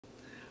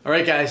All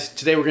right, guys,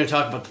 today we're going to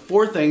talk about the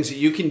 4 things that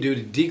you can do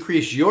to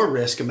decrease your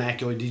risk of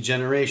macular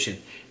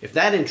degeneration. If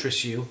that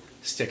interests you,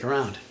 stick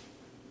around.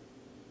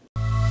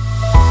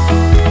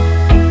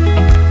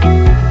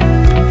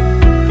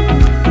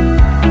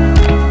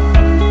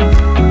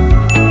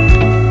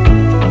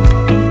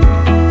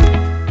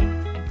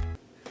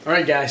 All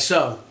right, guys,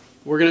 so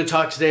we're going to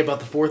talk today about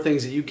the 4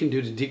 things that you can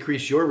do to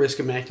decrease your risk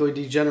of macular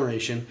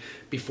degeneration.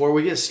 Before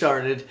we get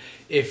started,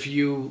 if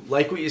you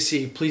like what you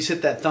see, please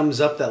hit that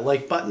thumbs up, that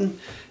like button,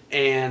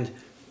 and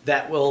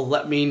that will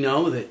let me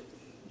know that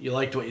you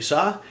liked what you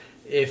saw.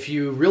 If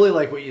you really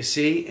like what you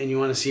see and you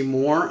want to see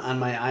more on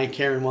my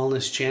EyeCare and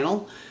Wellness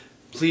channel,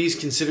 please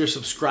consider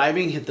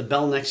subscribing. Hit the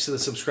bell next to the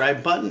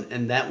subscribe button,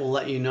 and that will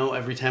let you know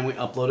every time we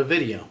upload a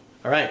video.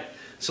 All right,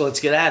 so let's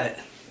get at it.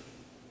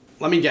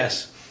 Let me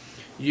guess.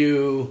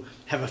 You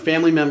have a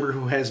family member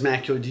who has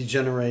macular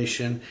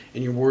degeneration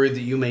and you're worried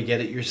that you may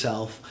get it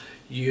yourself.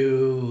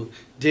 You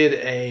did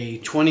a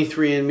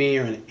 23andMe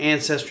or an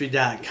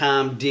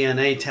Ancestry.com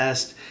DNA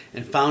test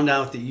and found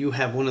out that you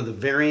have one of the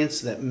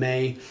variants that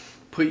may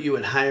put you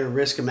at higher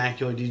risk of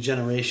macular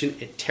degeneration.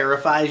 It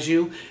terrifies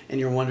you and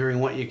you're wondering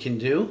what you can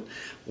do.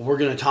 Well, we're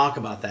going to talk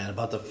about that,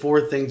 about the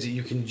 4 things that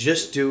you can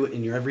just do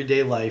in your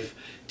everyday life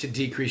to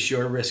decrease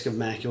your risk of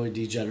macular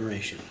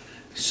degeneration.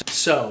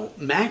 So,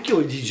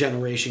 macular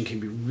degeneration can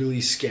be really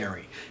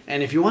scary.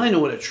 And if you want to know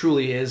what it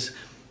truly is,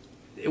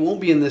 it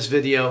won't be in this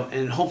video,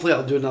 and hopefully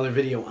I'll do another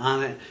video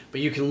on it,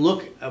 but you can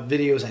look at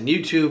videos on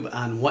YouTube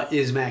on what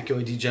is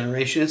macular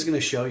degeneration. It's going to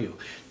show you.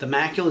 The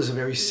macula is the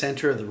very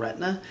center of the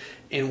retina,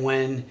 and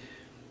when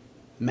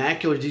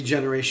macular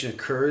degeneration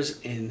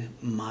occurs in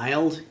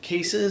mild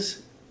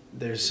cases,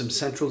 there's some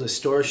central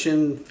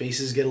distortion,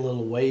 faces get a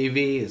little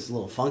wavy, it's a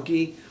little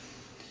funky,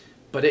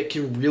 but it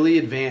can really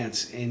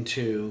advance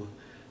into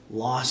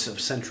loss of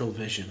central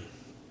vision.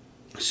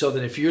 So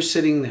that if you're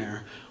sitting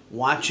there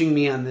watching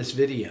me on this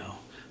video,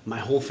 my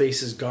whole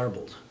face is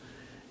garbled,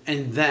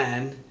 and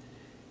then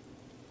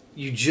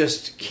you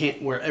just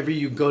can't, wherever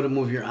you go to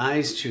move your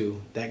eyes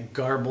to, that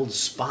garbled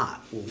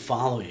spot will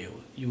follow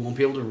you. You won't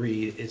be able to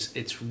read.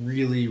 It's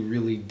really,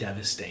 really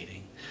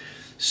devastating.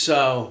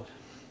 So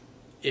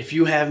if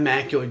you have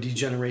macular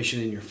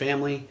degeneration in your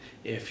family,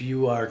 if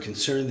you are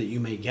concerned that you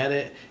may get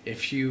it,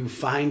 if you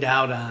find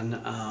out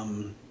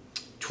on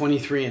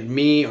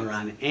 23andMe or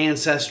on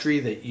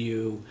Ancestry that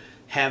you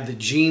have the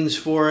genes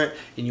for it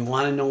and you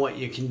want to know what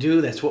you can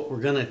do, that's what we're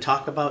going to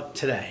talk about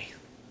today.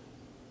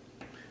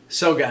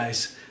 So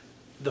guys,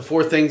 the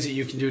 4 things that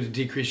you can do to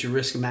decrease your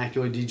risk of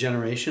macular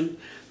degeneration.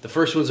 The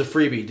first one's a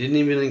freebie. Didn't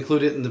even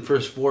include it in the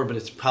first 4, but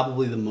it's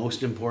probably the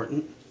most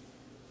important.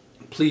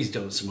 Please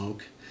don't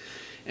smoke.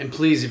 And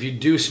please, if you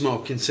do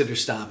smoke, consider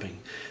stopping.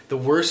 The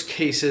worst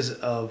cases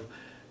of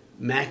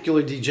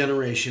macular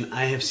degeneration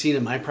I have seen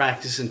in my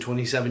practice in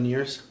 27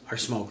 years are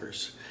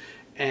smokers.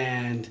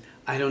 And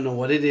I don't know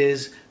what it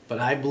is, but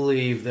I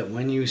believe that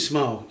when you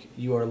smoke,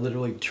 you are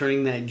literally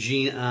turning that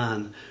gene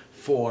on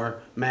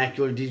for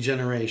macular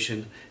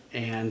degeneration.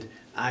 And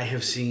I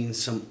have seen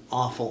some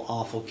awful,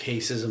 awful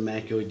cases of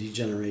macular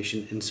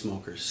degeneration in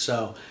smokers.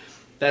 So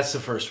that's the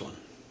first one.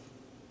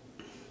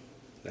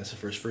 That's the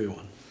first free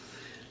one.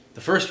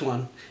 The first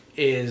one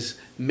is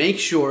make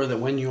sure that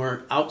when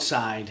you're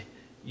outside,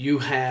 you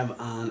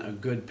have on a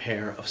good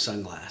pair of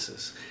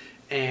sunglasses.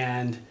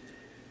 And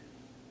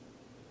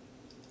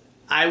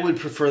I would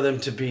prefer them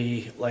to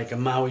be like a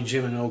Maui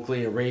Jim and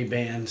Oakley, a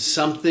Ray-Ban,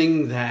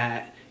 something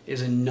that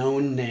is a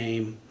known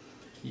name.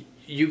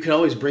 You can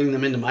always bring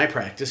them into my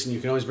practice, and you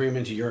can always bring them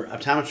into your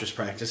optometrist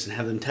practice and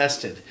have them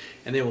tested,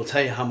 and they will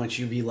tell you how much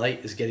UV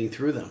light is getting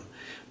through them.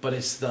 But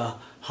it's the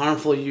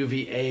harmful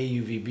UVA,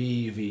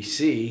 UVB,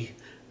 UVC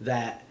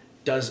that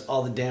does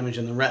all the damage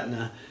in the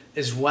retina,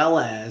 as well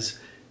as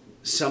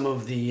some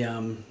of the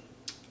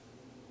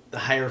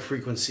higher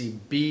frequency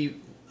B,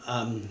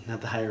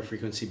 not the higher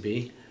frequency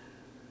B,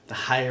 the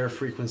higher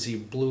frequency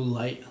blue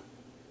light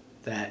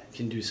that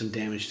can do some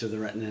damage to the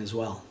retina as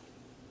well.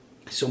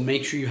 So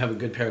make sure you have a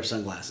good pair of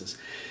sunglasses.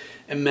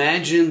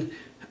 Imagine,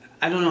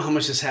 I don't know how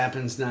much this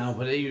happens now,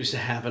 but it used to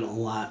happen a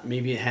lot.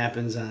 Maybe it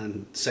happens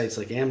on sites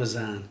like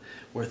Amazon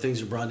where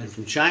things are brought in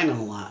from China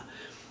a lot.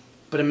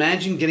 But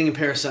imagine getting a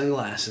pair of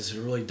sunglasses that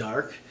are really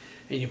dark,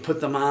 and you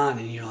put them on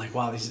and you're like,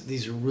 wow,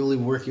 these are really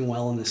working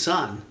well in the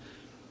sun.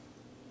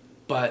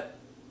 But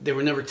they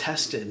were never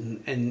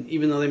tested, and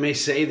even though they may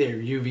say they're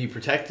UV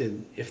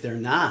protected, if they're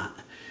not,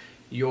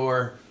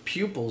 your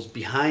pupils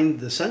behind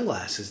the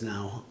sunglasses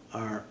now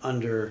are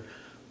under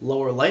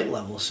lower light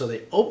levels, so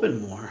they open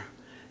more,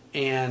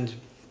 and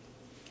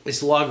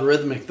it's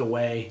logarithmic the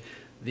way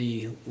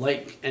the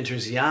light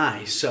enters the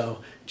eye.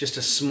 So just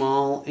a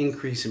small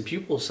increase in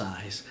pupil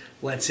size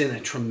lets in a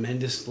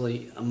tremendous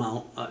more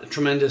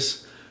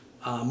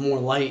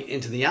light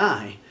into the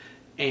eye,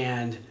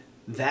 and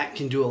that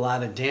can do a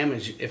lot of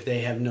damage if they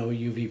have no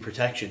UV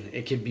protection.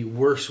 It could be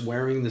worse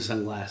wearing the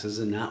sunglasses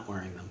than not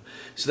wearing them.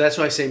 So that's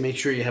why I say make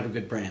sure you have a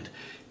good brand.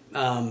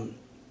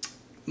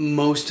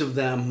 Most of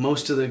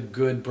the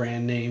good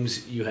brand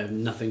names, you have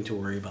nothing to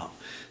worry about.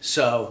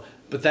 So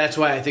But that's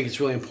why I think it's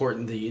really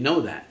important that you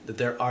know that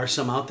there are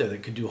some out there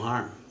that could do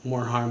harm,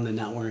 more harm than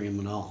not wearing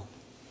them at all.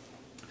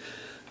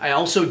 I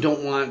also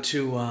don't want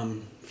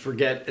to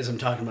forget, as I'm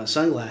talking about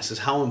sunglasses,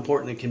 how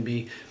important it can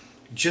be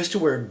just to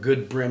wear a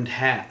good brimmed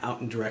hat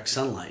out in direct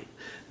sunlight.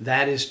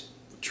 That is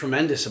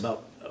tremendous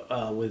about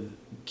with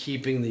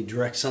keeping the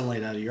direct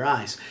sunlight out of your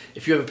eyes.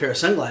 If you have a pair of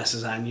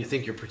sunglasses on, you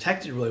think you're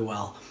protected really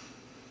well,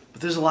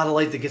 but there's a lot of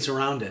light that gets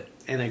around it,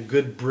 and a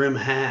good brim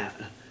hat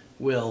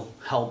will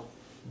help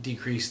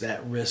decrease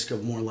that risk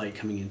of more light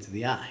coming into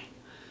the eye.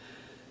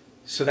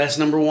 So that's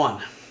number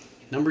one.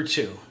 Number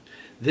two,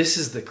 this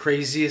is the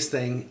craziest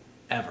thing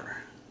ever,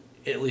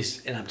 at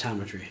least in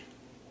optometry.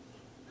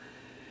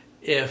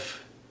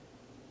 If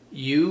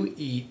you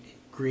eat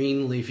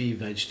green leafy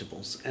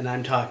vegetables, and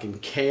I'm talking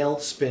kale,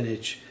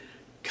 spinach,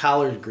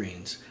 collard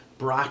greens,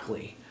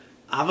 broccoli,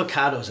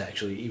 avocados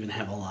actually even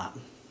have a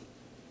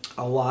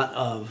lot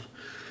of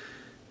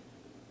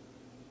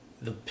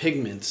the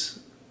pigments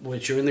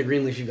which are in the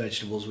green leafy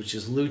vegetables, which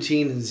is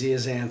lutein and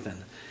zeaxanthin.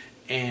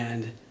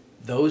 And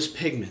those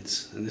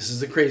pigments, and this is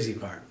the crazy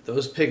part,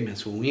 those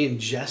pigments, when we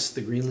ingest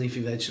the green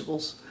leafy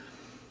vegetables,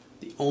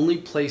 the only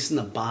place in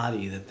the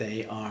body that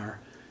they are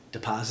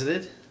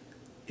deposited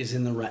is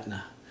in the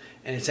retina.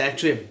 And it's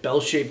actually a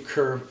bell-shaped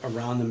curve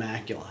around the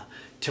macula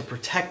to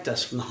protect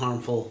us from the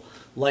harmful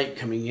light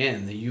coming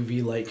in, the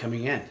UV light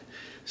coming in.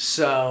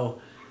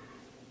 So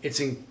it's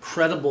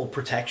incredible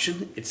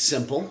protection. It's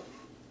simple.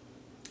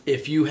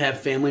 If you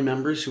have family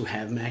members who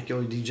have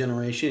macular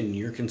degeneration and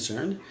you're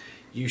concerned,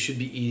 you should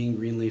be eating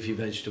green leafy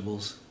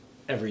vegetables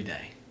every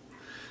day.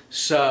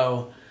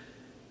 So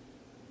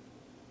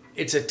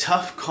it's a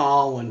tough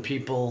call when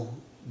people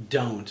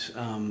don't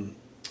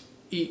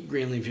eat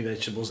green leafy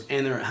vegetables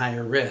and they're at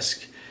higher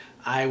risk.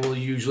 I will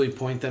usually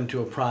point them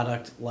to a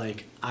product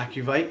like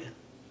Ocuvite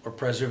or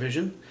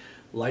Preservision.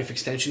 Life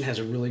Extension has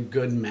a really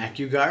good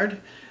MacuGuard.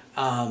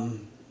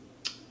 And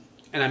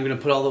I'm going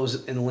to put all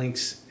those in the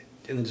links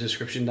in the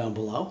description down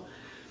below.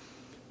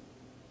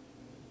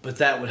 But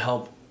that would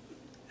help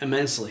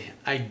immensely.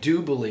 I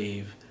do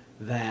believe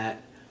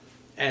that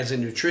as a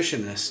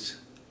nutritionist,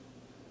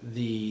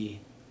 the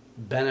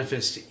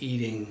benefits to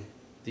eating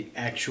the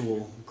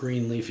actual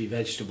green leafy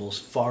vegetables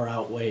far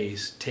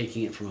outweighs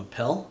taking it from a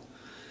pill.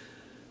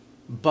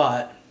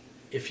 But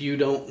if you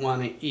don't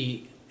want to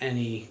eat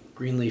any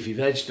green leafy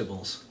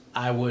vegetables,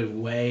 I would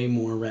way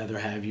more rather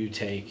have you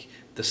take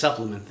the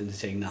supplement than to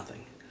take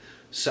nothing.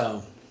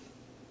 So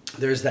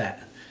there's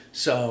that.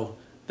 So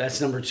that's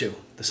number two.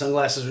 The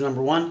sunglasses are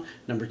number one.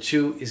 Number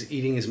two is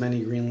eating as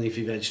many green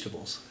leafy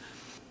vegetables.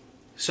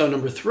 So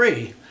number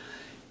three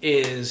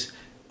is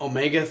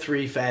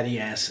omega-3 fatty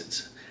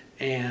acids.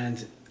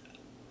 And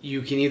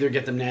you can either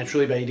get them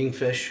naturally by eating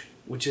fish,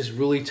 which is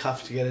really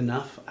tough to get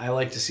enough. I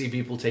like to see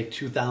people take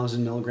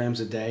 2,000 milligrams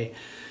a day,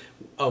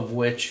 of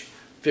which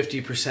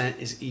 50%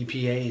 is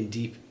EPA and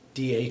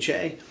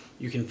DHA.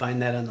 You can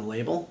find that on the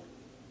label.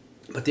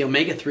 But the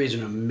omega-3 is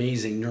an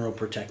amazing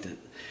neuroprotectant.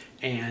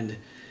 And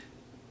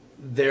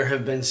there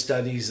have been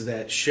studies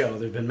that show,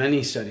 there have been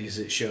many studies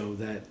that show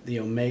that the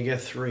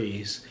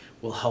omega-3s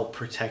will help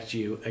protect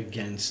you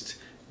against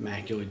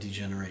macular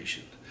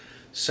degeneration.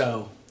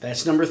 So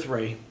that's number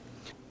three.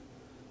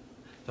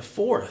 The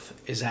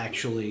fourth is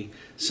actually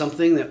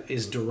something that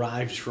is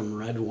derived from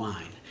red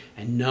wine.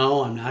 And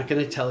no, I'm not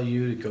going to tell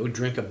you to go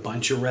drink a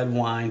bunch of red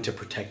wine to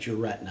protect your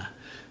retina.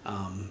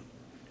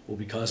 We'll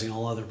be causing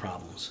all other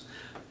problems.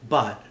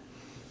 But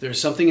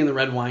there's something in the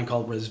red wine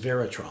called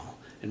resveratrol.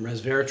 And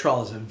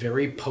resveratrol is a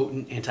very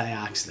potent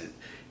antioxidant.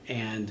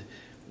 And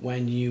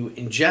when you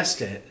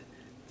ingest it,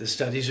 the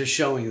studies are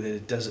showing that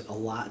it does a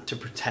lot to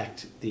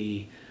protect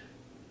the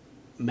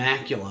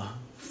macula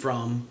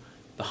from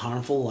the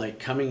harmful light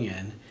coming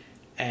in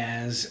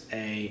as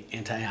an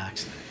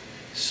antioxidant.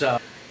 So,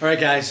 all right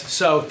guys,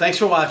 so thanks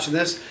for watching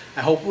this.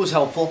 I hope it was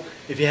helpful.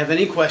 If you have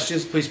any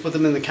questions, please put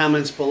them in the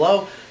comments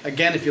below.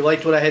 Again, if you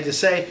liked what I had to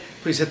say,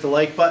 please hit the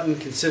like button,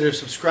 consider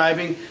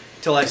subscribing.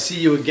 Until I see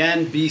you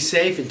again, be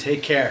safe and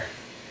take care.